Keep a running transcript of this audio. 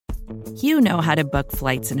You know how to book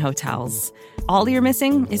flights and hotels. All you're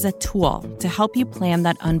missing is a tool to help you plan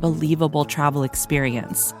that unbelievable travel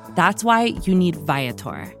experience. That's why you need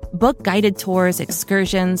Viator. Book guided tours,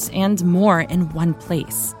 excursions, and more in one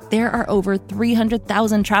place. There are over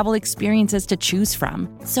 300,000 travel experiences to choose from,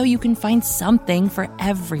 so you can find something for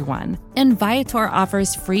everyone. And Viator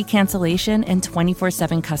offers free cancellation and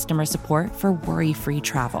 24/7 customer support for worry-free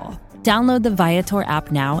travel. Download the Viator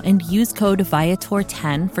app now and use code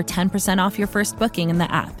Viator10 for 10% off your first booking in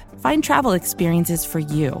the app. Find travel experiences for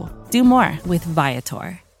you. Do more with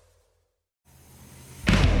Viator.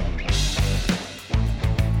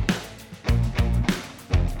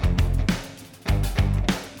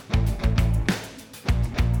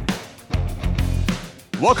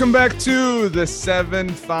 Welcome back to the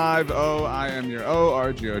 750. I am your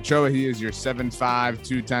RJ Ochoa. He is your 7'5",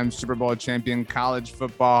 two-time Super Bowl champion, college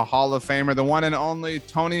football Hall of Famer, the one and only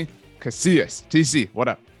Tony Casillas. TC, what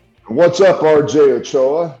up? What's up, RJ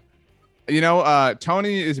Ochoa? You know,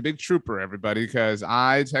 Tony is a big trooper, everybody, because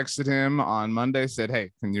I texted him on Monday, said,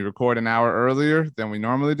 hey, can you record an hour earlier than we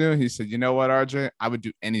normally do? He said, you know what, RJ? I would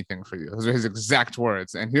do anything for you. Those are his exact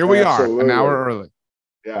words. And here we are, an hour early.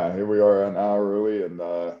 Yeah, here we are an hour early, and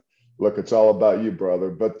look, it's all about you,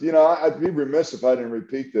 brother. But, you know, I'd be remiss if I didn't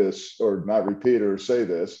repeat this, or not repeat it or say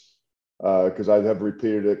this, because I have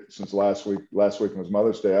repeated it since last week. Last week was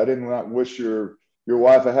Mother's Day. I did not wish your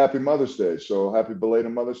wife a happy Mother's Day. So happy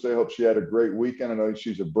belated Mother's Day. Hope she had a great weekend. I know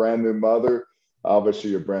she's a brand new mother,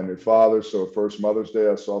 obviously a brand new father. So first Mother's Day,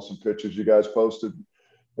 I saw some pictures you guys posted.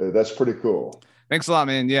 That's pretty cool. Thanks a lot,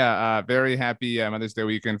 man. Yeah, very happy Mother's Day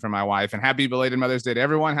weekend for my wife, and happy belated Mother's Day to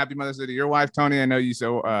everyone. Happy Mother's Day to your wife, Tony. I know you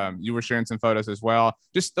you were sharing some photos as well.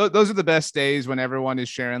 Just those are the best days when everyone is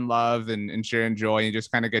sharing love and sharing joy. And you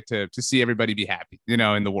just kind of get to see everybody be happy, you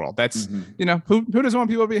know, in the world. That's you know, who doesn't want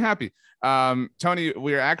people to be happy? Tony,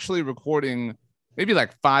 we're actually recording maybe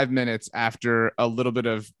like 5 minutes after a little bit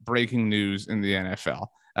of breaking news in the NFL,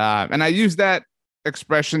 and I use that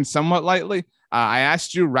expression somewhat lightly. I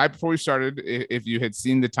asked you right before we started if you had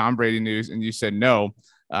seen the Tom Brady news, and you said no.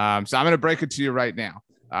 So I'm going to break it to you right now.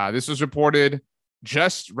 This was reported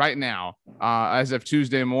just right now, as of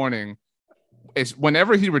Tuesday morning. It's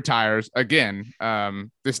whenever he retires again,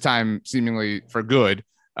 this time seemingly for good,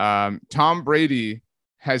 Tom Brady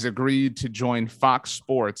has agreed to join Fox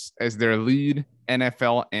Sports as their lead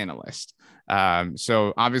NFL analyst.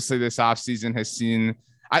 So obviously this offseason has seen –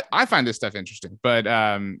 I find this stuff interesting, but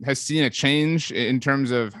has seen a change in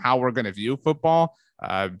terms of how we're going to view football.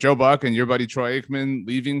 Joe Buck and your buddy Troy Aikman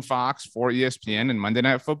leaving Fox for ESPN and Monday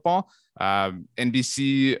Night Football.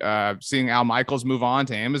 NBC seeing Al Michaels move on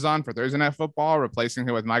to Amazon for Thursday Night Football, replacing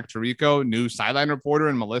him with Mike Tirico, new sideline reporter,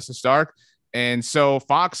 and Melissa Stark. And so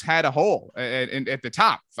Fox had a hole at the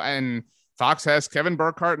top. And Fox has Kevin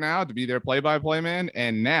Burkhardt now to be their play-by-play man.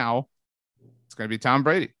 And now it's going to be Tom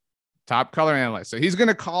Brady, top color analyst. So he's going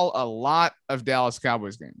to call a lot of Dallas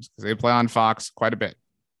Cowboys games because they play on Fox quite a bit.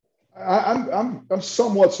 I'm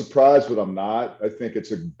somewhat surprised, but I'm not. I think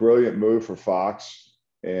it's a brilliant move for Fox,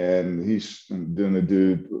 and he's doing the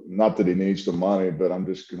dude. Not that he needs the money, but I'm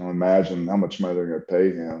just going to imagine how much money they're going to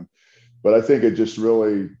pay him. But I think it just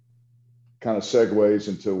really kind of segues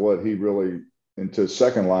into what he really, into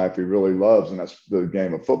second life he really loves, and that's the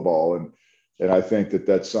game of football. And I think that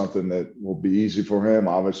that's something that will be easy for him.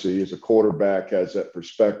 Obviously, as a quarterback, has that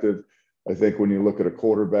perspective. I think when you look at a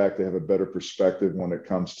quarterback, they have a better perspective when it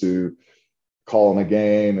comes to calling a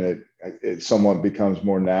game, and it somewhat becomes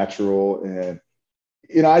more natural. And,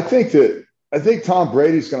 you know, I think Tom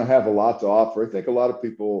Brady's going to have a lot to offer. I think a lot of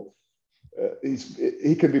people,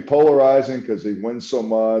 he can be polarizing because he wins so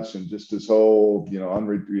much and just his whole,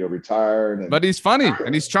 retired. But he's funny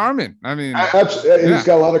and he's charming. I mean, he's got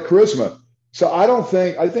a lot of charisma. So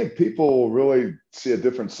I think people really see a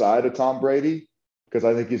different side of Tom Brady, because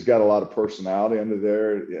I think he's got a lot of personality under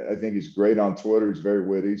there. I think he's great on Twitter. He's very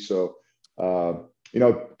witty. So,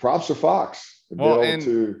 props to Fox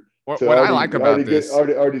to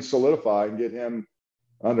already solidify and get him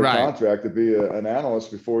under contract to be an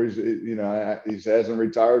analyst before he hasn't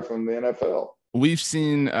retired from the NFL. We've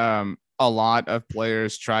seen a lot of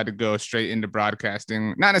players try to go straight into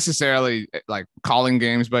broadcasting, not necessarily like calling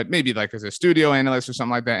games, but maybe like as a studio analyst or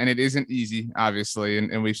something like that. And it isn't easy, obviously.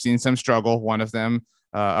 And we've seen some struggle. One of them,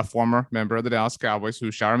 a former member of the Dallas Cowboys,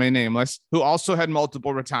 who shall remain nameless, who also had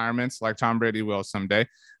multiple retirements like Tom Brady will someday.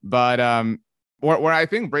 But where I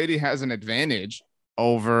think Brady has an advantage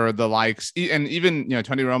over the likes. And even,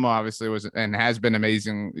 Tony Romo obviously was and has been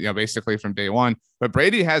amazing, basically from day one. But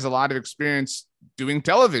Brady has a lot of experience doing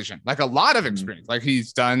television, like a lot of experience. Like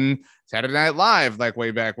he's done Saturday Night Live, like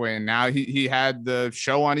way back when. Now he had the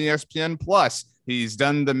show on ESPN Plus. He's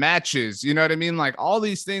done the matches. You know what I mean? Like all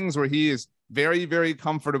these things where he is very, very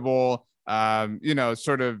comfortable,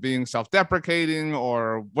 sort of being self-deprecating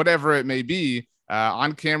or whatever it may be.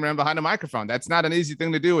 On camera and behind a microphone. That's not an easy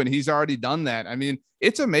thing to do. And he's already done that. I mean,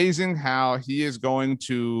 it's amazing how he's going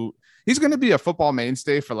to be a football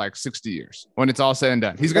mainstay for like 60 years when it's all said and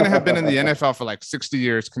done. He's going to have been in the NFL for like 60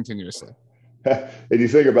 years continuously. And you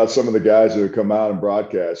think about some of the guys that have come out and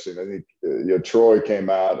broadcasting. I think, Troy came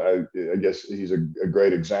out. I guess he's a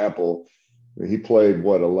great example. He played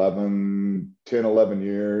 10, 11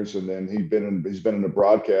 years. And then he's been in the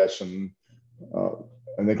broadcast and,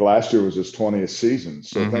 I think last year was his 20th season.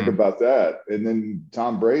 So think about that. And then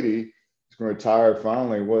Tom Brady is going to retire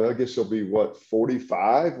finally. Well, I guess he'll be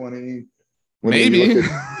 45 when maybe.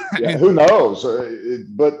 Who knows?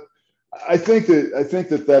 But I think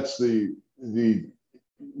that's the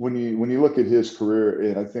when you look at his career,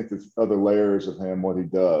 and I think there's other layers of him, what he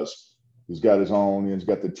does. He's got his own. He's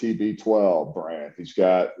got the TB12 brand. He's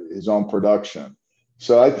got his own production.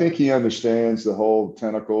 So I think he understands the whole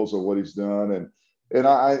tentacles of what he's done. And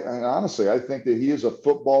I honestly, I think that he is a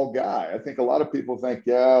football guy. I think a lot of people think,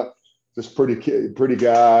 this pretty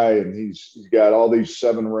guy, and he's got all these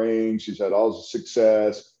 7 rings. He's had all the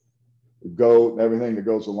success, GOAT, and everything that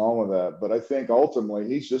goes along with that. But I think ultimately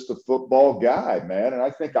he's just a football guy, man. And I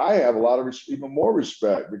think I have a lot of even more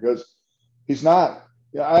respect because he's not.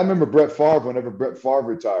 I remember Brett Favre whenever Brett Favre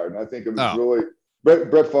retired, and I think it was really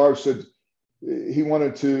Brett Favre said he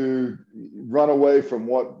wanted to run away from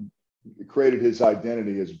what created his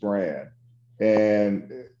identity, his brand.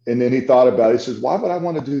 And then he thought about it. He says, why would I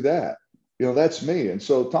want to do that? That's me. And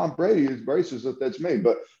so Tom Brady embraces that that's me.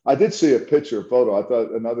 But I did see a photo. I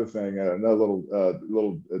thought another thing, another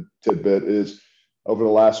little tidbit is over the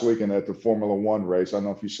last weekend at the Formula One race. I don't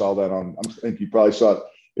know if you saw that I think you probably saw it.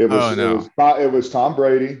 It was Tom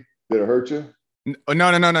Brady. Did it hurt you? No.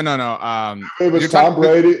 It was Tom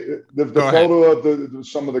Brady. The photo of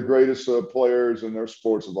some of the greatest players in their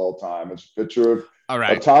sports of all time. It's a picture of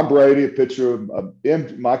Tom Brady, a picture of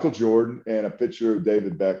Michael Jordan, and a picture of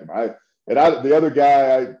David Beckham. The other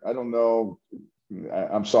guy, I don't know.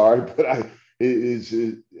 I'm sorry, but I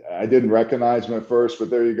didn't recognize him at first. But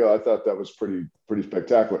there you go. I thought that was pretty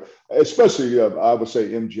spectacular, especially I would say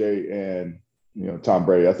MJ and Tom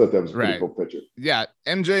Brady. I thought that was a pretty cool picture. Yeah,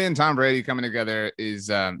 MJ and Tom Brady coming together is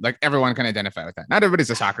like everyone can identify with that. Not everybody's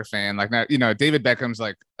a soccer fan. Like now, David Beckham's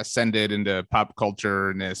like ascended into pop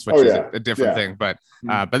culture-ness, which is a different thing. But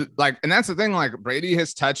like, and that's the thing. Like Brady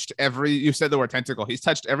has touched you said the word tentacle. He's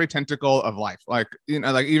touched every tentacle of life. Like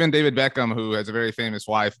like even David Beckham, who has a very famous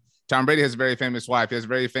wife. Tom Brady has a very famous wife. He has a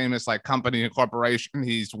very famous like company and corporation.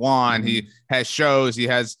 He's won. He has shows. He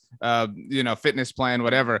has fitness plan,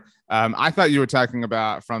 whatever. I thought you were talking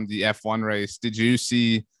about from the F1 race. Did you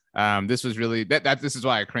see? This was really this is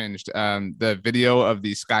why I cringed. The video of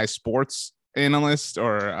the Sky Sports analyst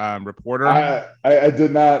or reporter. I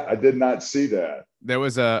did not see that. There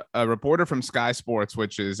was a reporter from Sky Sports,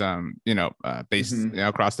 which is based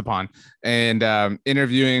across the pond, and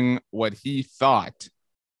interviewing what he thought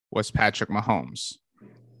was Patrick Mahomes.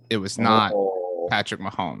 It was not Patrick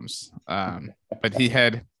Mahomes. But he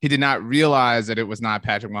did not realize that it was not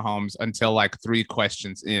Patrick Mahomes until like 3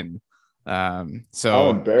 questions in. So how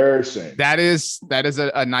embarrassing. That is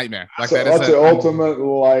a nightmare. Like so that's the ultimate,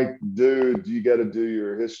 like, dude, you got to do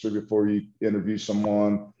your history before you interview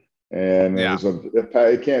someone. And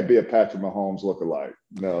it can't be a Patrick Mahomes lookalike.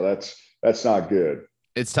 No, that's not good.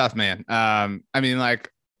 It's tough, man. I mean,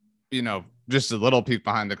 like, just a little peek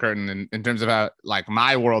behind the curtain in terms of how like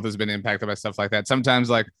my world has been impacted by stuff like that. Sometimes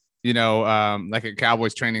like, like a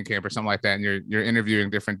Cowboys training camp or something like that. And you're interviewing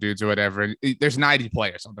different dudes or whatever. And there's 90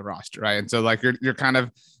 players on the roster. Right. And so like, you're kind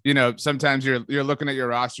of, sometimes you're looking at your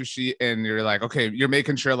roster sheet and you're like, okay, you're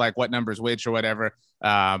making sure like what number's which or whatever.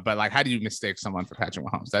 But like, how do you mistake someone for Patrick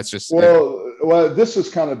Mahomes? That's just, well, this is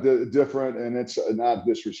kind of different, and it's not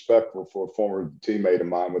disrespectful for a former teammate of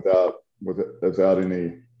mine without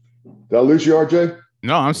any. Did I lose you, RJ?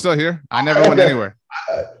 No, I'm still here. I never went anywhere.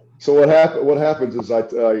 So what happens is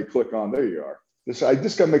you click on, there you are. I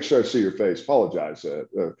just got to make sure I see your face. Apologize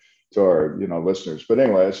to our listeners. But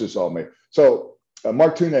anyway, it's just all me. So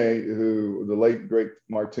Mark Tunay, who the late great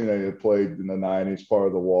Mark Tunay had played in the 90s, part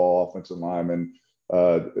of the Wall offensive lineman,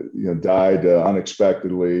 died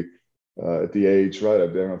unexpectedly at the age right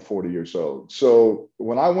up there, I'm 40 years old. So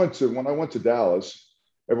when I went to Dallas,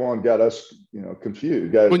 everyone got us,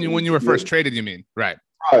 confused. When you were first traded, you mean? Right.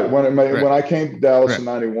 Right. When I came to Dallas Right. in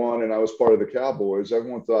 91 and I was part of the Cowboys,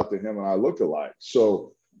 everyone thought that him and I looked alike.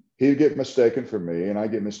 So he'd get mistaken for me and I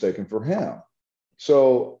get mistaken for him.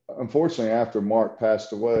 So unfortunately, after Mark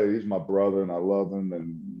passed away, he's my brother and I love him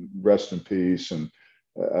and rest in peace. And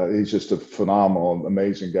he's just a phenomenal,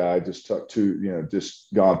 amazing guy. Just gone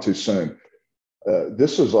too soon.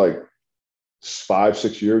 This was like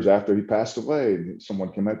 5-6 years after he passed away. And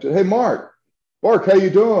someone came up to, hey, Mark, how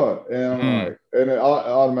you doing? And I'm like, and it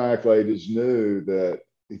automatically I just knew that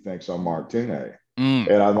he thinks I'm Mark Tune.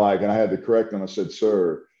 And I'm like, and I had to correct him. I said,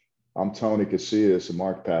 sir, I'm Tony Casillas, and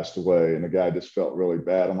Mark passed away. And the guy just felt really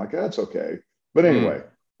bad. I'm like, that's okay. But anyway,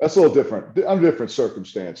 that's a little different. I'm different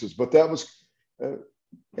circumstances. But that was, to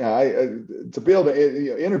be able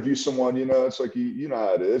to interview someone, it's like, you know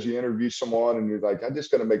how it is. You interview someone and you're like, I'm just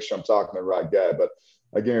going to make sure I'm talking to the right guy. But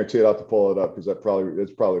I guarantee I'll have to pull it up because it's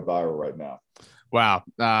probably viral right now. Wow.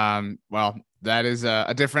 Well, that is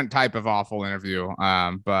a different type of awful interview.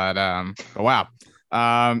 But wow.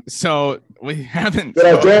 So we haven't. Did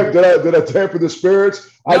I tamper the spirits?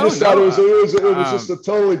 I just thought it was just a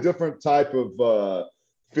totally different type of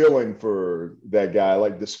feeling for that guy,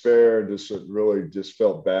 like despair, and just really just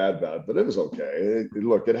felt bad about it. But it was okay.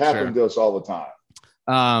 It happened to us all the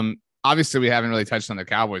time. Obviously, we haven't really touched on the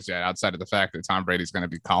Cowboys yet, outside of the fact that Tom Brady's going to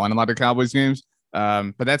be calling a lot of Cowboys games.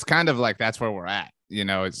 But that's kind of like that's where we're at.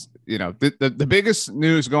 It's the biggest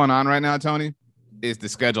news going on right now, Tony, is the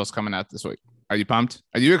schedule's coming out this week. Are you pumped?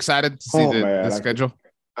 Are you excited to see the schedule?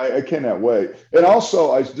 I cannot wait. And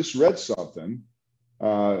also, I just read something. I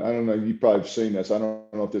don't know. You probably have seen this. I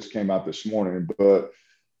don't know if this came out this morning, but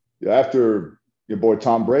after your boy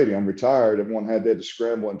Tom Brady, I'm retired. Everyone had to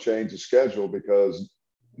scramble and change the schedule because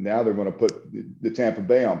now they're going to put the Tampa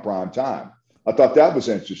Bay on prime time. I thought that was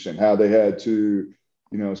interesting how they had to,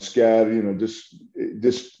 scatter, just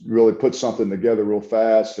really put something together real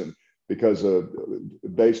fast. And because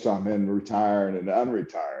based on him retiring and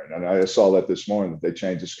unretiring. And I saw that this morning that they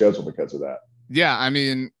changed the schedule because of that. Yeah. I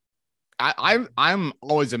mean, I'm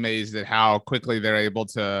always amazed at how quickly they're able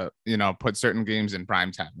to, put certain games in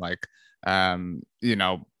prime time, like,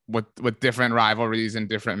 with different rivalries and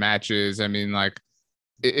different matches. I mean, like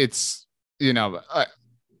it's,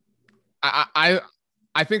 I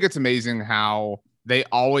think it's amazing how they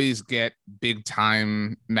always get big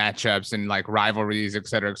time matchups and like rivalries, et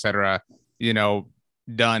cetera,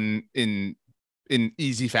 done in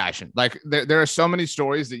easy fashion. Like there are so many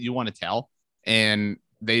stories that you want to tell, and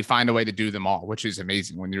they find a way to do them all, which is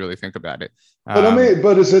amazing when you really think about it.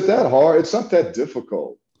 But is it that hard? It's not that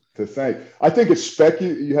difficult to think. I think it's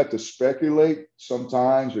you have to speculate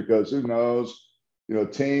sometimes because who knows,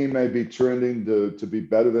 team may be trending to be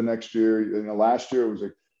better than next year. Last year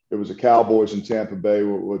it was a Cowboys in Tampa Bay,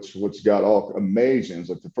 which got all amazing. It was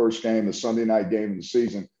like the first game, the Sunday night game of the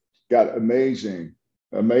season, got amazing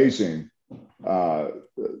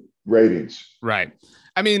ratings. Right.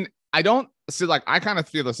 I mean, I don't see, like, I kind of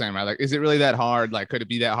feel the same, right? Like, is it really that hard? Like, could it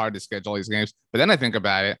be that hard to schedule these games? But then I think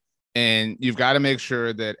about it, and you've got to make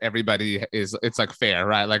sure that everybody it's like fair,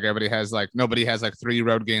 right? Like nobody has like 3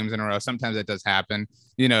 road games in a row. Sometimes that does happen.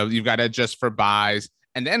 You've got to adjust for buys.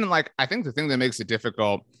 And then, like, I think the thing that makes it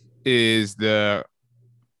difficult is I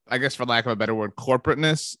guess for lack of a better word,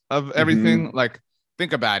 corporateness of everything. Mm-hmm. Like,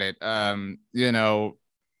 think about it. How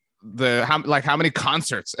many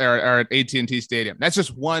concerts are at AT&T Stadium? That's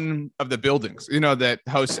just one of the buildings, that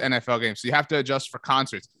hosts NFL games. So you have to adjust for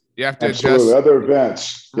concerts. You have to adjust other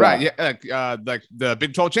events, right? Yeah, like the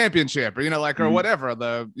Big 12 championship, or or whatever.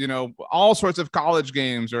 The all sorts of college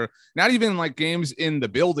games, or not even like games in the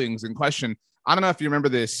buildings in question. I don't know if you remember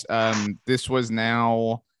this. This was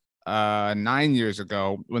now 9 years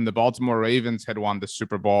ago when the Baltimore Ravens had won the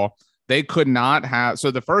Super Bowl. They could not have.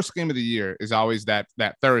 So the first game of the year is always that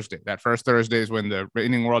Thursday. That first Thursday is when the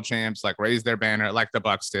reigning world champs like raise their banner, like the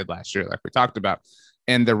Bucs did last year, like we talked about.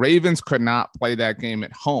 And the Ravens could not play that game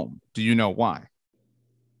at home. Do you know why?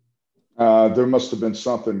 There must have been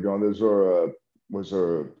something going. Was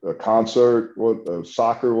there a concert? What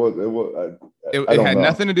soccer? It had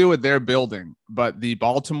nothing to do with their building, but the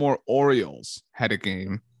Baltimore Orioles had a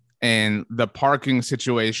game, and the parking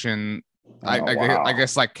situation, I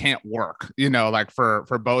guess, like, can't work. Like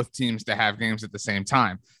for both teams to have games at the same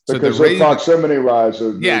time. So because the proximity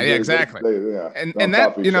rises. Yeah, exactly. And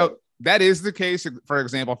that that is the case, for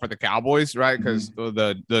example, for the Cowboys, right? Because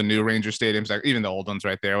the new Ranger stadiums, like even the old ones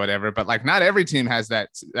right there, whatever. But like not every team has that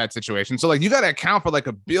situation. So like you got to account for like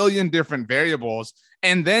a billion different variables.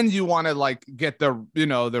 And then you want to like get the,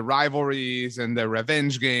 the rivalries and the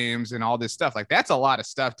revenge games and all this stuff. Like that's a lot of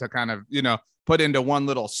stuff to kind of, put into one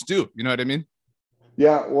little stew. You know what I mean?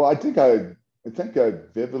 Yeah. Well, I think I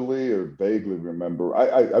vividly or vaguely remember.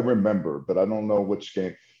 I remember, but I don't know which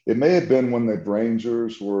game. It may have been when the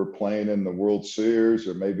Rangers were playing in the World Series,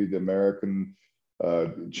 or maybe the American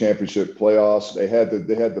Championship playoffs. They had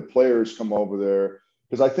the players come over there,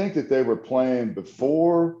 because I think that they were playing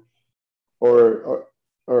before or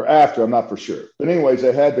after. I'm not for sure, but anyways,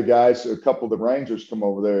 they had the guys, a couple of the Rangers, come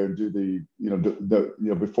over there and do the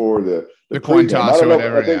before the coin toss or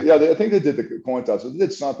whatever. I think they did the coin toss. They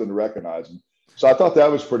did something to recognize them. So I thought that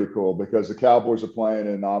was pretty cool, because the Cowboys are playing,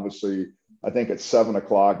 and obviously I think at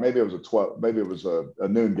 7:00, maybe it was a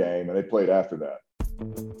noon game, and they played after that.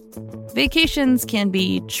 Vacations can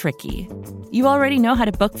be tricky. You already know how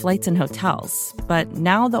to book flights and hotels, but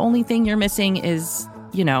now the only thing you're missing is,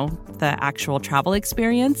 the actual travel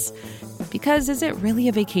experience. Because is it really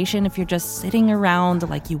a vacation if you're just sitting around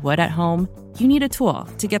like you would at home? You need a tool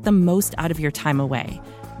to get the most out of your time away.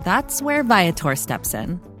 That's where Viator steps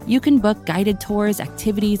in. You can book guided tours,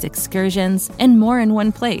 activities, excursions, and more in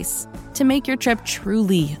one place to make your trip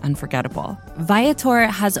truly unforgettable. Viator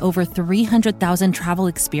has over 300,000 travel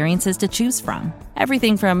experiences to choose from.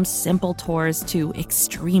 Everything from simple tours to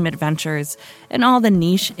extreme adventures and all the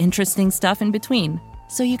niche, interesting stuff in between.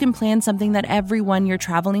 So you can plan something that everyone you're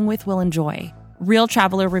traveling with will enjoy. Real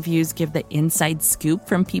traveler reviews give the inside scoop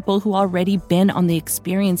from people who already been on the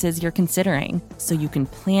experiences you're considering, so you can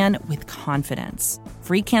plan with confidence.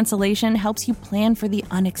 Free cancellation helps you plan for the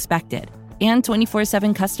unexpected. And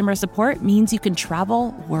 24/7 customer support means you can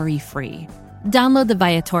travel worry-free. Download the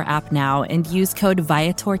Viator app now and use code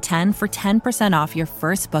Viator10 for 10% off your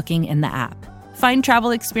first booking in the app. Find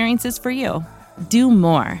travel experiences for you. Do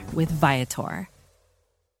more with Viator.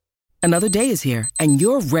 Another day is here, and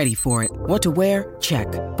you're ready for it. What to wear? Check.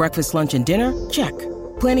 Breakfast, lunch, and dinner? Check.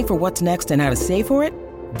 Planning for what's next and how to save for it?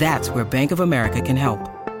 That's where Bank of America can help.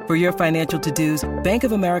 For your financial to-dos, Bank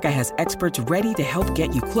of America has experts ready to help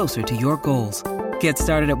get you closer to your goals. Get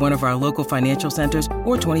started at one of our local financial centers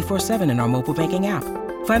or 24/7 in our mobile banking app.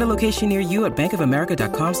 Find a location near you at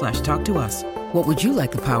bankofamerica.com/talktous. What would you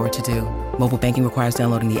like the power to do? Mobile banking requires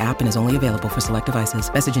downloading the app and is only available for select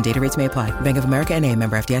devices. Message and data rates may apply. Bank of America NA,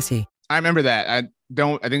 member FDIC. I remember that. I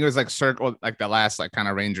think it was like the last kind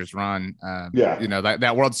of Rangers run.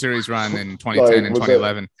 That World Series run in 2010 and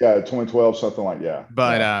 2011. 2012, something like that.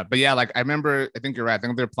 But I remember, I think you're right. I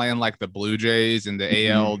think they're playing like the Blue Jays in the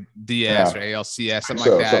ALDS or ALCS,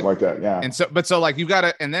 something like that. Yeah. And so you got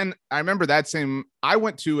to, and then I remember I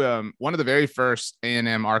went to one of the very first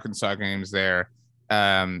A&M Arkansas games there.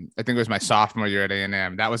 I think it was my sophomore year at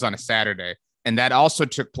A&M. That was on a Saturday. And that also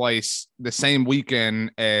took place the same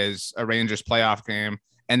weekend as a Rangers playoff game.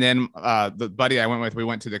 And then the buddy I went with, we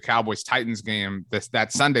went to the Cowboys Titans game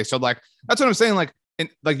that Sunday. So that's what I'm saying.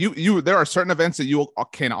 There are certain events that you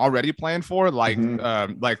can already plan for, like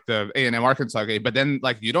the A&M Arkansas game, but then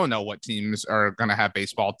you don't know what teams are going to have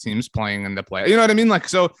baseball teams playing in the play. You know what I mean?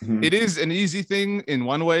 It is an easy thing in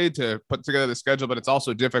one way to put together the schedule, but it's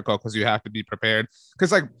also difficult because you have to be prepared.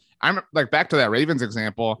 Because I'm back to that Ravens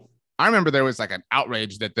example. I remember there was an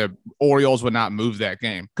outrage that the Orioles would not move that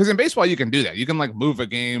game, because in baseball you can do that. You can move a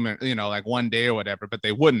game, one day or whatever, but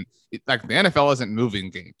they wouldn't. The NFL isn't moving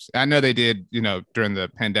games. I know they did, during the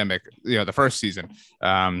pandemic, the first season,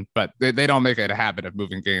 but they don't make it a habit of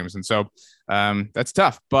moving games, and so that's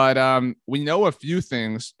tough. But we know a few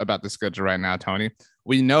things about the schedule right now, Tony.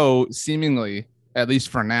 We know, seemingly, at least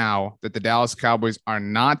for now, that the Dallas Cowboys are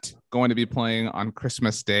not going to be playing on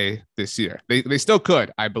Christmas Day this year. They still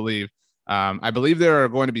could, I believe. I believe there are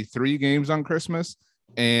going to be 3 games on Christmas,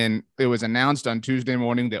 and it was announced on Tuesday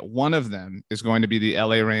morning that one of them is going to be the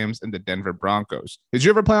LA Rams and the Denver Broncos. Did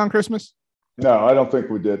you ever play on Christmas? No, I don't think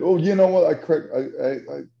we did. Oh, you know what? I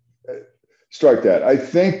strike that. I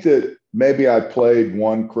think that maybe I played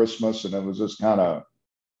one Christmas, and it was just kind of,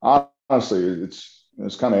 honestly,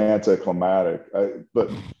 it's kind of anticlimactic. But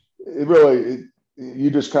it really,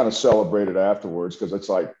 you just kind of celebrate it afterwards, because it's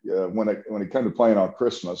when it comes to playing on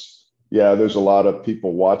Christmas, there's a lot of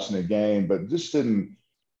people watching the game, but it just didn't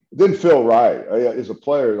feel right. As a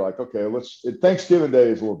player, okay, Thanksgiving Day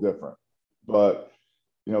is a little different, but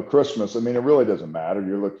Christmas, it really doesn't matter.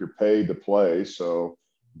 You're paid to play. So,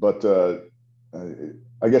 but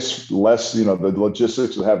I guess less, the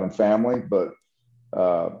logistics of having family, but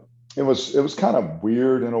it was kind of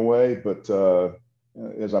weird in a way, but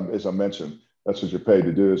as I mentioned, that's what you're paid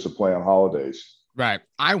to do, is to play on holidays. Right.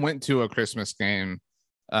 I went to a Christmas game.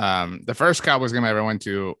 The first Cowboys game I ever went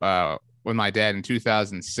to with my dad in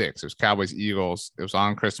 2006. It was Cowboys Eagles. It was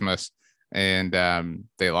on Christmas, and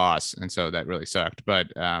they lost, and so that really sucked.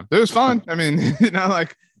 But it was fun. I mean,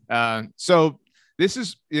 So this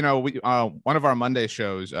is, we one of our Monday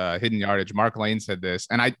shows, Hidden Yardage, Mark Lane said this,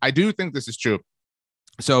 and I do think this is true.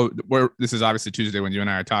 So this is obviously Tuesday when you and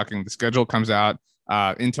I are talking. The schedule comes out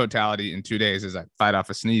in totality in 2 days as I fight off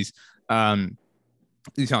a sneeze.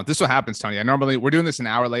 This is what happens, Tony. We're doing this an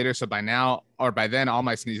hour later, so by then all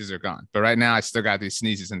my sneezes are gone. But right now I still got these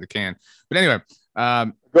sneezes in the can. But anyway,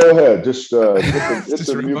 go ahead, just hit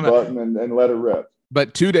the mute button and let it rip.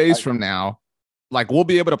 But 2 days from now, like, we'll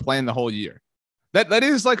be able to plan the whole year. That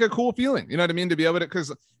is like a cool feeling, you know what I mean? To be able to,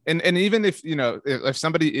 because and even if if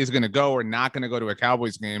somebody is going to go or not going to go to a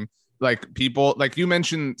Cowboys game, like, people, like you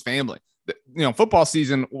mentioned, family. Football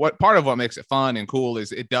season, what makes it fun and cool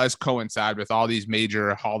is it does coincide with all these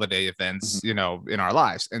major holiday events, in our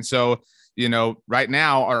lives. And so, right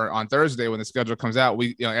now, or on Thursday when the schedule comes out,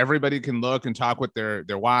 everybody can look and talk with their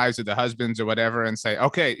wives or their husbands or whatever and say,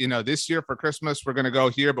 okay, this year for Christmas, we're going to go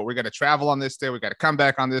here, but we're going to travel on this day. We got to come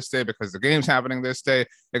back on this day because the game's happening this day,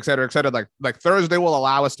 et cetera, et cetera. Like Thursday will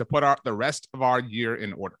allow us to put the rest of our year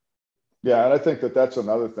in order. Yeah. And I think that's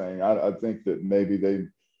another thing. I think that maybe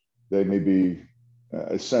they may be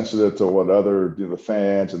sensitive to what other the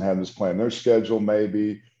fans and having this plan their schedule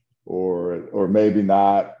maybe, or maybe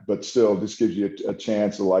not, but still this gives you a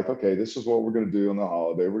chance to, like, okay, this is what we're going to do on the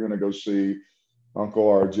holiday. We're going to go see Uncle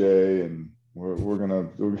RJ, and we're going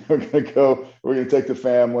to take the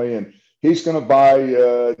family, and he's going to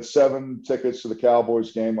buy 7 tickets to the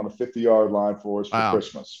Cowboys game on a 50-yard line for us for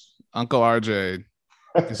Christmas. Uncle RJ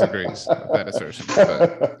disagrees with that assertion,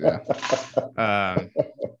 but yeah.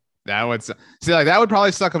 That would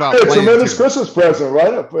probably suck about tremendous Christmas present,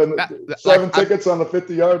 right? 7 tickets on the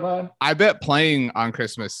 50-yard line. I bet playing on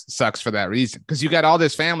Christmas sucks for that reason, because you got all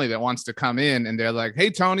this family that wants to come in, and they're like,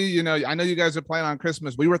 "Hey, Tony, I know you guys are playing on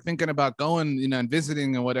Christmas. We were thinking about going, and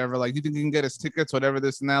visiting and whatever. Like, you think you can get us tickets, whatever,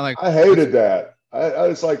 this and that." Like, I hated that. I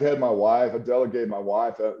just had my wife. I delegated my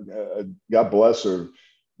wife. God bless her,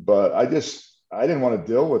 but I didn't want to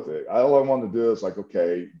deal with it. All I wanted to do is, like,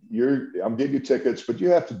 okay, I'm getting you tickets, but you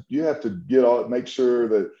have to make sure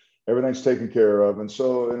that everything's taken care of. And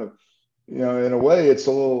so, in a way, it's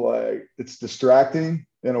a little like, it's distracting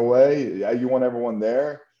in a way. You want everyone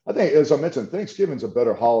there. I think, as I mentioned, Thanksgiving's a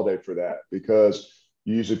better holiday for that, because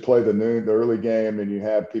you usually play the early game, and you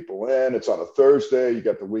have people in. It's on a Thursday. You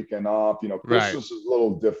got the weekend off. Christmas is a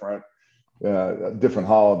little different. Different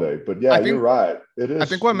holiday, but yeah, you're right. It is. I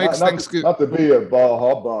think what makes Thanksgiving, not to be a ball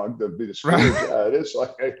hubbub, to be the Scrooge. It is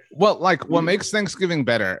what makes Thanksgiving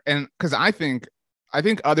better, and because I think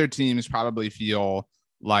other teams probably feel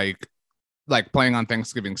like playing on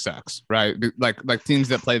Thanksgiving sucks, right? Like teams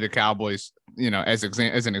that play the Cowboys, as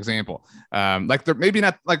an example, like they're maybe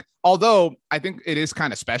not like. Although I think it is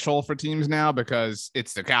kind of special for teams now because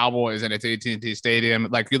it's the Cowboys and it's AT&T Stadium.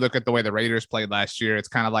 Like, you look at the way the Raiders played last year, it's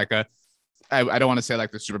kind of like I don't want to say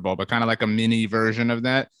like the Super Bowl, but kind of like a mini version of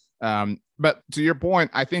that. But to your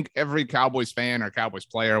point, I think every Cowboys fan or Cowboys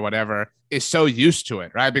player or whatever is so used to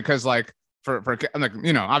it, right? Because like for like,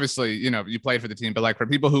 obviously, you played for the team, but like for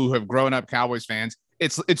people who have grown up Cowboys fans,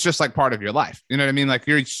 it's just like part of your life. You know what I mean? Like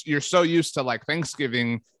you're so used to like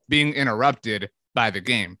Thanksgiving being interrupted by the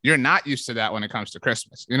game. You're not used to that when it comes to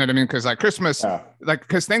Christmas. You know what I mean? Because like Christmas,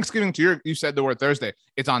 because Thanksgiving, you said the word Thursday,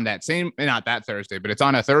 it's on that same, not that Thursday, but it's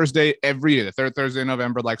on a Thursday every year, the third Thursday in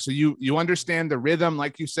November. Like, so you understand the rhythm.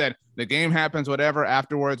 Like you said, the game happens, whatever.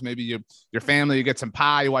 Afterwards, maybe your family, you get some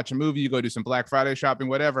pie, you watch a movie, you go do some Black Friday shopping,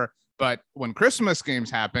 whatever. But when Christmas games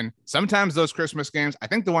happen, sometimes those Christmas games, I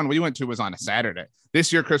think the one we went to was on a Saturday.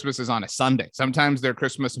 This year, Christmas is on a Sunday. Sometimes they're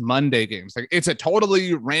Christmas Monday games. Like, it's a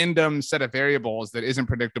totally random set of variables that isn't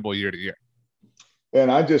predictable year to year. And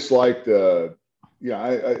I just like I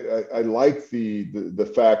like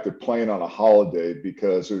the fact of playing on a holiday,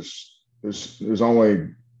 because there's only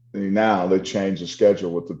now they change the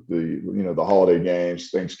schedule with the holiday games,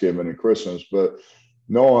 Thanksgiving and Christmas. But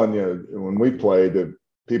knowing when we played,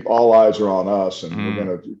 all eyes are on us,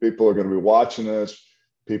 and people are gonna be watching us.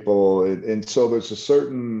 And so there's a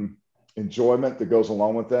certain enjoyment that goes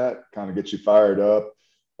along with that. Kind of gets you fired up,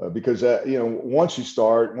 because once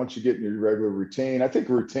you get in your regular routine, I think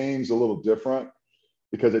routine's a little different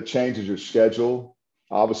because it changes your schedule.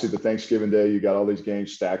 Obviously, the Thanksgiving Day, you got all these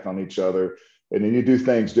games stacked on each other, and then you do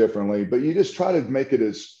things differently. But you just try to make it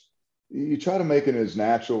as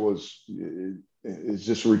natural as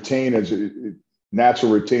just routine as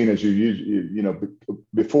natural routine as you use,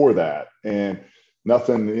 before that, and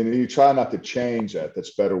nothing. You try not to change that.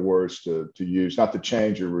 That's better words to use. Not to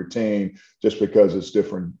change your routine just because it's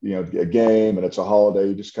different. A game and it's a holiday.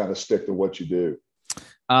 You just kind of stick to what you do.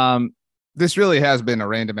 This really has been a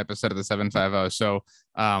random episode of the 750. So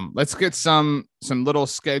let's get some little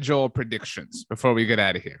schedule predictions before we get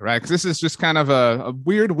out of here, right? Because this is just kind of a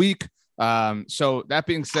weird week. So that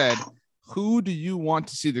being said, who do you want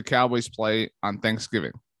to see the Cowboys play on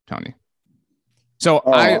Thanksgiving, Tony? So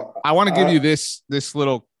I want to give you this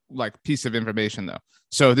little like piece of information though.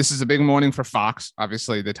 So this is a big morning for Fox,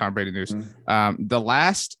 obviously the Tom Brady news. The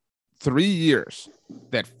last 3 years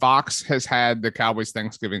that Fox has had the Cowboys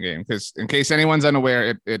Thanksgiving game, because in case anyone's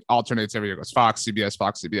unaware, it alternates every year. It goes Fox, CBS,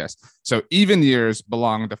 Fox, CBS. So even years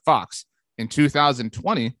belong to Fox. In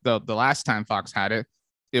 2020, the last time Fox had it,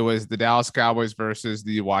 it was the Dallas Cowboys versus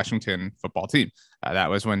the Washington football team. That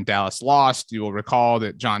was when Dallas lost. You will recall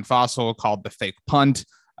that John Fossil called the fake punt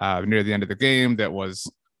near the end of the game. That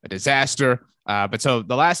was a disaster. But so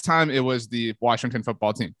the last time it was the Washington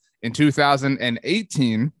football team. In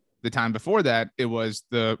 2018, the time before that, it was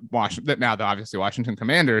the obviously Washington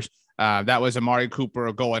Commanders. That was Amari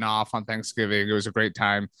Cooper going off on Thanksgiving. It was a great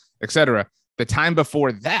time, etc. The time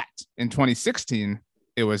before that, in 2016,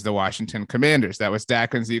 it was the Washington Commanders. That was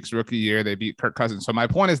Dak and Zeke's rookie year. They beat Kirk Cousins. So my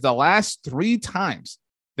point is, the last 3 times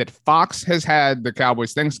that Fox has had the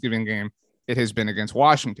Cowboys Thanksgiving game, it has been against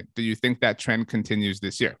Washington. Do you think that trend continues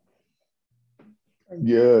this year?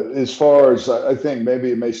 Yeah, as far as I think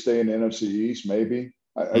maybe it may stay in the NFC East, maybe.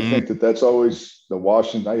 I think that's always the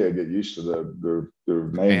Washington. I got to get used to their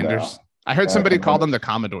name now. I heard somebody call them the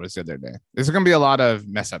Commodores the other day. There's going to be a lot of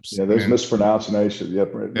mess ups. Yeah, there's mispronunciation.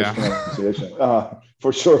 Mispronunciation.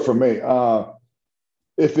 For sure for me.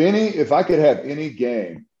 If I could have any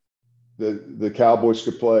game that the Cowboys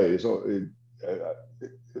could play, I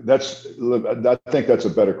think that's a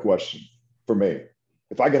better question for me.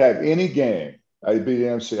 If I could have any game, I'd be the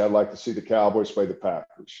NFC. I'd like to see the Cowboys play the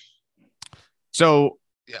Packers. So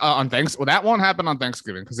on Thanksgiving, that won't happen on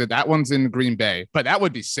Thanksgiving because that one's in Green Bay, but that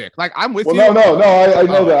would be sick. Like I'm with you. No, I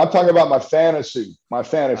know that. I'm talking about my fantasy.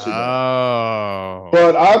 Oh,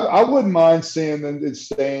 but I wouldn't mind seeing them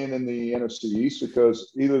staying in the NFC East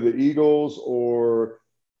because either the Eagles or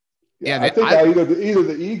either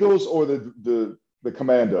the Eagles or the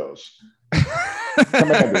Commandos.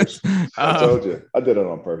 Commanders. I told you. I did it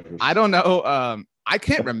on purpose. I don't know. I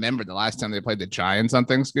can't remember the last time they played the Giants on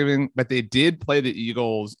Thanksgiving, but they did play the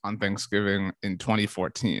Eagles on Thanksgiving in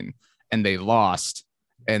 2014, and they lost.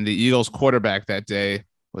 And the Eagles quarterback that day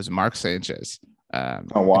was Mark Sanchez. Oh,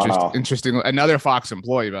 wow. Interesting. Another Fox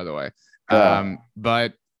employee, by the way. Yeah.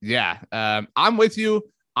 But yeah, I'm with you.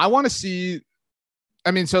 I want to see.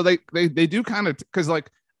 I mean, so they do kind of because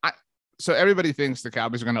so everybody thinks the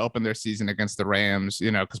Cowboys are going to open their season against the Rams,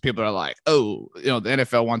 because people are like, oh, the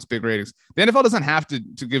NFL wants big ratings. The NFL doesn't have to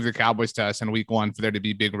give the Cowboys to us in week 1 for there to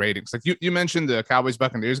be big ratings. Like you mentioned the Cowboys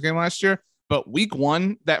Buccaneers game last year, but week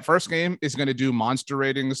 1, that first game is going to do monster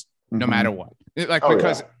ratings no matter what.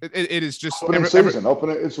 It is just opening season.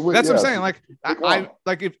 It's a week. That's what I'm saying.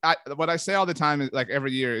 What I say all the time is like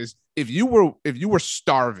every year is if you were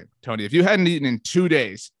starving, Tony, if you hadn't eaten in 2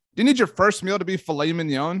 days, do you need your first meal to be filet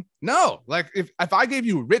mignon? No. Like if I gave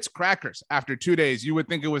you Ritz crackers after 2 days, you would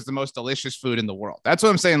think it was the most delicious food in the world. That's what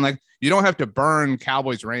I'm saying. Like you don't have to burn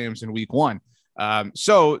Cowboys Rams in week 1.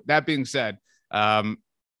 So that being said,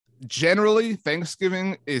 generally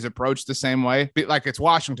Thanksgiving is approached the same way. Like it's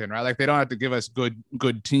Washington, right? Like they don't have to give us good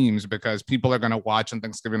teams because people are going to watch on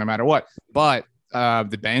Thanksgiving no matter what. But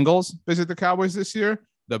the Bengals visit the Cowboys this year.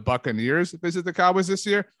 The Buccaneers visit the Cowboys this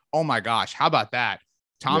year. Oh my gosh. How about that?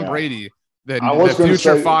 Tom Brady, the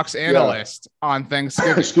future Fox analyst on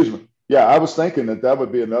Thanksgiving. Excuse me. Yeah, I was thinking that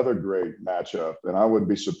would be another great matchup, and I wouldn't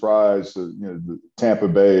be surprised. The Tampa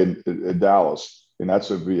Bay and Dallas, and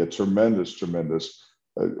that's would be a tremendous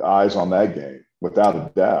eyes on that game without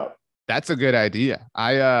a doubt. That's a good idea.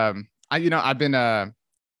 I've been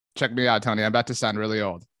check me out, Tony. I'm about to sound really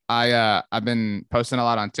old. I've been posting a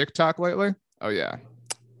lot on TikTok lately. Oh yeah,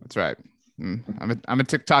 that's right. I'm a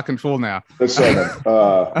TikToking fool now.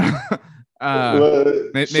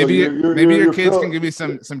 Maybe your kids can give me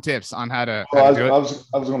some tips on how to. How to do it. I was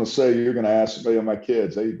going to say you're going to ask me on my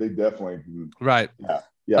kids. They definitely right.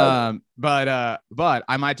 Yeah. But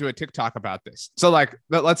I might do a TikTok about this. So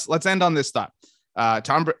let's end on this thought.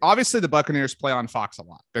 Obviously the Buccaneers play on Fox a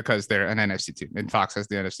lot because they're an NFC team and Fox has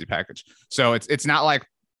the NFC package. So it's not like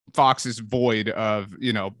Fox is void of,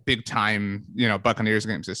 big time, Buccaneers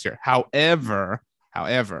games this year. However,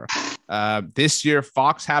 this year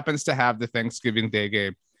Fox happens to have the Thanksgiving Day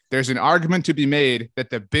game. There's an argument to be made that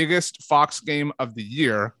the biggest Fox game of the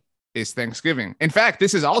year is Thanksgiving. In fact,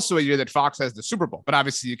 this is also a year that Fox has the Super Bowl, but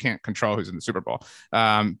obviously you can't control who's in the Super Bowl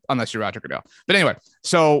unless you're Roger Goodell. But anyway,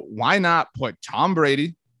 so why not put Tom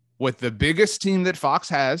Brady with the biggest team that Fox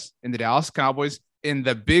has in the Dallas Cowboys in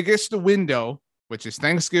the biggest window, which is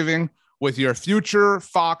Thanksgiving, with your future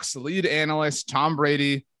Fox lead analyst, Tom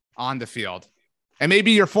Brady, on the field. And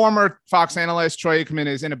maybe your former Fox analyst, Troy Aikman,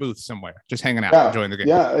 is in a booth somewhere, just hanging out, enjoying the game.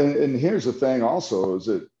 Yeah, and here's the thing also is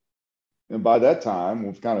that, and by that time,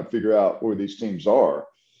 we've kind of figured out where these teams are.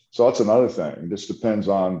 So that's another thing. This depends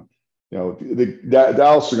on, the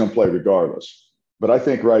Dallas are going to play regardless. But I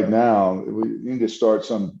think right now we need to start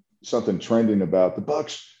something trending about the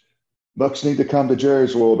Bucks. Bucks need to come to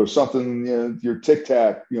Jerry's World or something. Your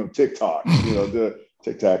TikTok, the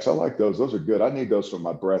Tic Tacs. I like those. Those are good. I need those for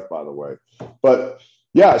my breath, by the way. But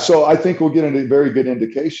yeah, so I think we'll get a very good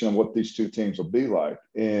indication of what these two teams will be like.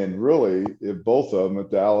 And really, if both of them,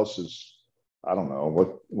 if Dallas is, I don't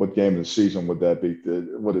know, what game of the season would that be?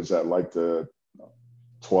 What is that, like the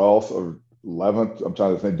 12th or 11th? I'm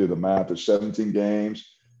trying to do the math. There's 17 games.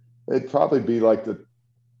 It'd probably be like the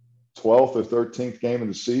 12th or 13th game of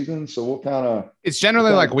the season. So we'll kind of. It's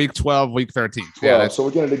generally like week 12, week 13. Yeah. So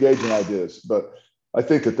we're getting engaging ideas. But I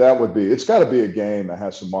think that would be, it's got to be a game that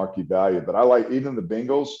has some marquee value. But I like even the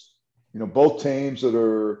Bengals, both teams that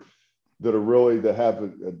have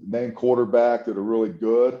a named quarterback that are really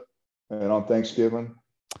good. And on Thanksgiving,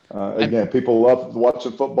 again, people love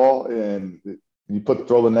watching football, and you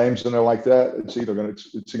throw the names in there like that, it's going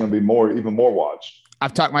to be even more watched.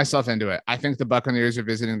 I've talked myself into it. I think the Buccaneers are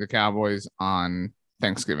visiting the Cowboys on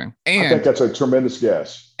Thanksgiving. And I think that's a tremendous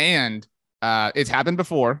guess. And it's happened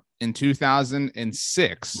before in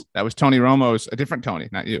 2006. That was Tony Romo's, a different Tony,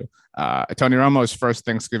 not you. Tony Romo's first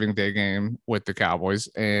Thanksgiving Day game with the Cowboys,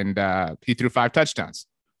 and he threw 5 touchdowns.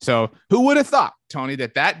 So who would have thought, Tony,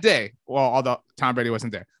 that day, well, although Tom Brady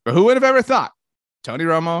wasn't there, but who would have ever thought Tony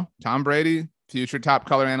Romo, Tom Brady, future top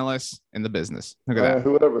color analysts in the business? Look at that.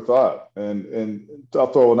 Who would ever thought? And I'll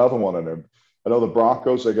throw another one in there. I know the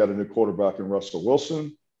Broncos, they got a new quarterback in Russell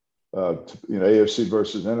Wilson, AFC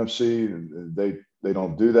versus NFC, and they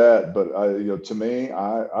don't do that. But to me,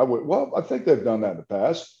 I would, well, I think they've done that in the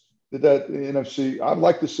past. Did that NFC? I'd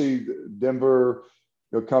like to see Denver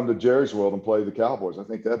come to Jerry's World and play the Cowboys. I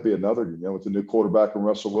think that'd be another, with the new quarterback in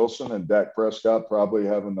Russell Wilson and Dak Prescott probably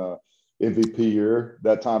having a MVP year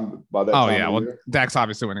that time. By that time. Oh yeah, well, Dak's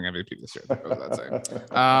obviously winning MVP this year.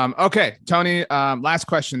 Okay, Tony. Last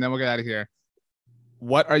question, then we'll get out of here.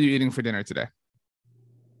 What are you eating for dinner today?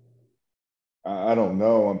 I don't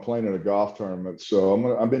know. I'm playing in a golf tournament,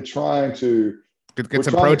 so I've been trying to get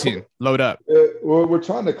some protein. Load up. We're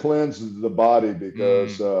trying to cleanse the body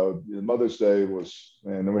because Mother's Day was,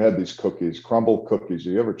 and we had these cookies, crumble cookies.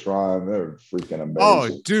 You ever try them? They're freaking amazing.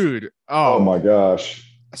 Oh, dude. Oh my gosh.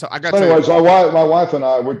 So I got. Anyways, my wife and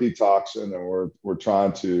I, we're detoxing and we're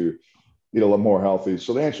trying to eat a little more healthy.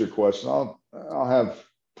 So to answer your question, I'll have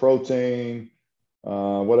protein,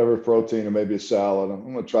 whatever protein, or maybe a salad.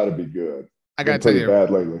 I'm going to try to be good. I got to tell you bad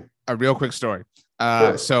lately. A real quick story.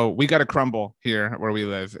 Sure. So we got a crumble here where we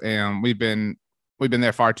live, and we've been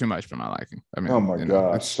there far too much for my liking. I mean, oh my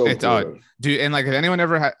gosh, so good. Dude, and like if anyone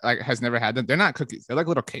ever has never had them, they're not cookies. They're like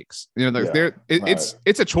little cakes.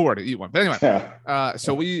 It's a chore to eat one. But anyway,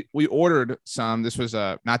 so we ordered some. This was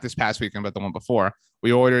not this past weekend, but the one before.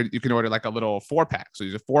 You can order like a little 4-pack. So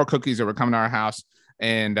these are 4 cookies that were coming to our house,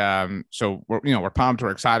 and so we're pumped.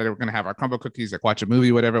 We're excited. We're gonna have our crumble cookies, like watch a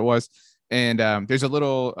movie, whatever it was. And there's a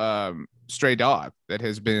little stray dog that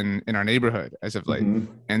has been in our neighborhood as of late.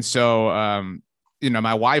 Mm-hmm. And so,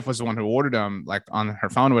 my wife was the one who ordered them, like on her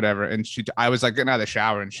phone or whatever. And I was like getting out of the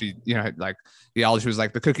shower, and she, like yelled. She was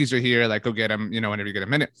like, "The cookies are here. Like, go get them, whenever you get a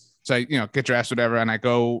minute." So I, get dressed, whatever. And I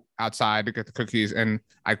go outside to get the cookies, and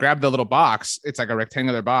I grab the little box. It's like a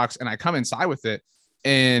rectangular box, and I come inside with it.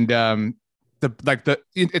 And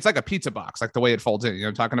it's like a pizza box, like the way it folds in,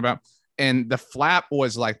 I'm talking about. And the flap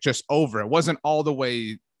was like just over. It wasn't all the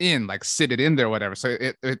way in, like sit it in there, whatever. So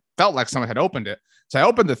it felt like someone had opened it. So I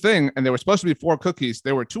opened the thing, and there were supposed to be 4 cookies.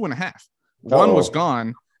 There were 2.5. One was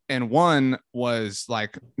gone, and one was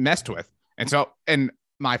like messed with. And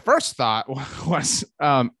my first thought was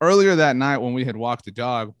earlier that night when we had walked the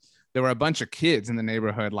dog, there were a bunch of kids in the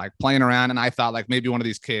neighborhood like playing around, and I thought like maybe one of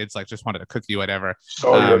these kids like just wanted a cookie or whatever.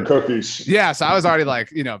 Oh, cookies. Yeah, so I was already like,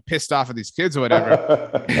 pissed off at these kids or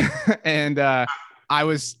whatever. And I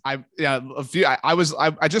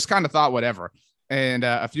just kind of thought whatever. And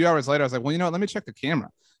a few hours later I was like, well, let me check the camera.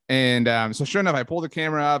 And so sure enough, I pulled the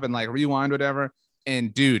camera up and like rewind whatever.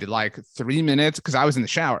 And dude, like 3 minutes, because I was in the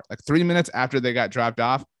shower, like 3 minutes after they got dropped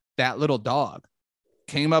off, that little dog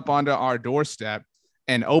came up onto our doorstep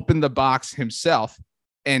and opened the box himself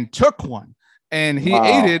and took one, and he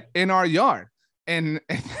ate it in our yard. And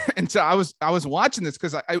so I was watching this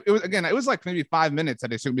because it was like maybe 5 minutes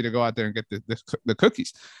that it took me to go out there and get the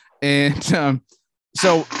cookies. And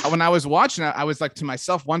so when I was watching it, I was like to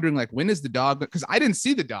myself wondering, like, when is the dog? Because I didn't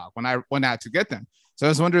see the dog when I went out to get them. So I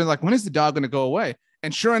was wondering, like, when is the dog going to go away?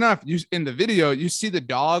 And sure enough, in the video, you see the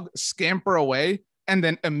dog scamper away and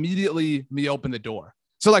then immediately me open the door.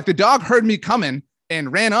 So like the dog heard me coming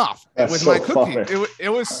and ran off with my cookie. It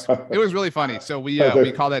was really funny. So we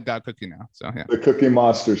call that dog Cookie now. So yeah, the Cookie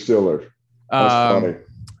Monster Stealer. That's funny.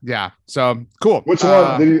 Yeah. So cool. Which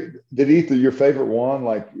one did he eat? Your favorite one?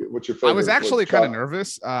 Like, what's your favorite? I was actually kind of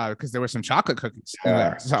nervous because there were some chocolate cookies in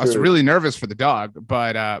there, so I was really nervous for the dog.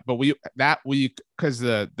 But that week, because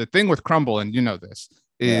the thing with Crumble, and you know this,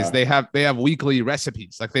 is they have weekly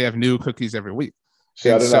recipes. Like they have new cookies every week. See,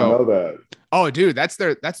 I did not know that. Oh, dude, that's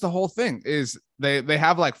the whole thing. Is they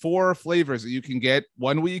have like 4 flavors that you can get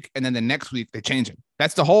one week, and then the next week they change it.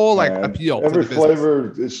 That's the whole appeal. Every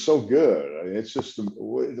flavor is so good. I mean, it's just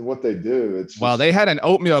what they do. They had an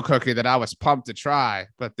oatmeal cookie that I was pumped to try,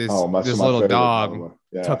 but this little dog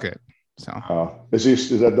took it. So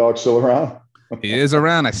is that dog still around? He is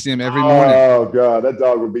around. I see him every morning. Oh God, that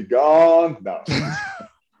dog would be gone. No.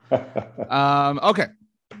 Okay.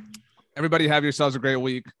 Everybody have yourselves a great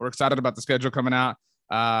week. We're excited about the schedule coming out.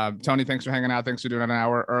 Tony, thanks for hanging out. Thanks for doing it an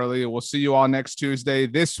hour early. We'll see you all next Tuesday.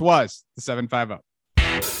 This was the 750.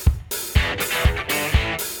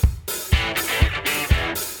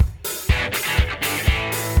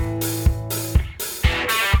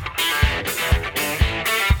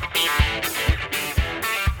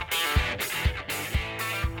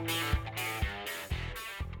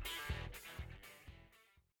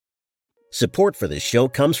 Support for this show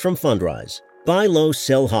comes from Fundrise. Buy low,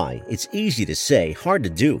 sell high. It's easy to say, hard to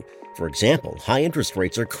do. For example, high interest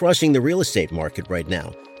rates are crushing the real estate market right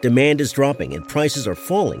now. Demand is dropping and prices are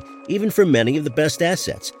falling, even for many of the best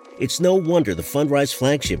assets. It's no wonder the Fundrise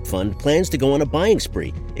Flagship Fund plans to go on a buying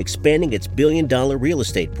spree, expanding its billion-dollar real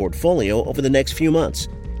estate portfolio over the next few months.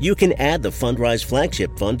 You can add the Fundrise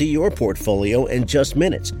Flagship Fund to your portfolio in just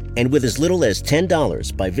minutes, and with as little as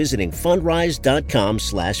 $10 by visiting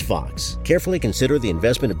fundrise.com/Fox. Carefully consider the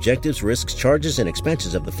investment objectives, risks, charges, and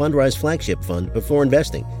expenses of the Fundrise Flagship Fund before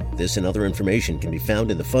investing. This and other information can be found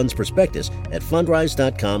in the fund's prospectus at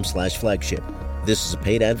fundrise.com/flagship. This is a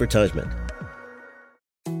paid advertisement.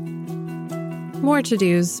 More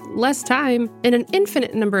to-dos, less time, and an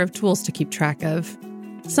infinite number of tools to keep track of.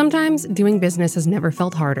 Sometimes doing business has never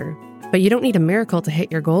felt harder, but you don't need a miracle to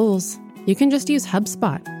hit your goals. You can just use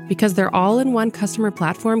HubSpot, because their all-in-one customer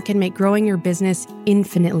platform can make growing your business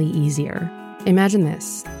infinitely easier. Imagine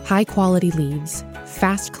this: high-quality leads,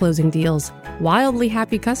 fast closing deals, wildly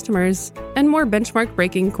happy customers, and more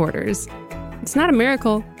benchmark-breaking quarters. It's not a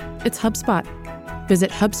miracle, it's HubSpot.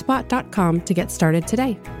 Visit HubSpot.com to get started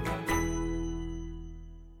today.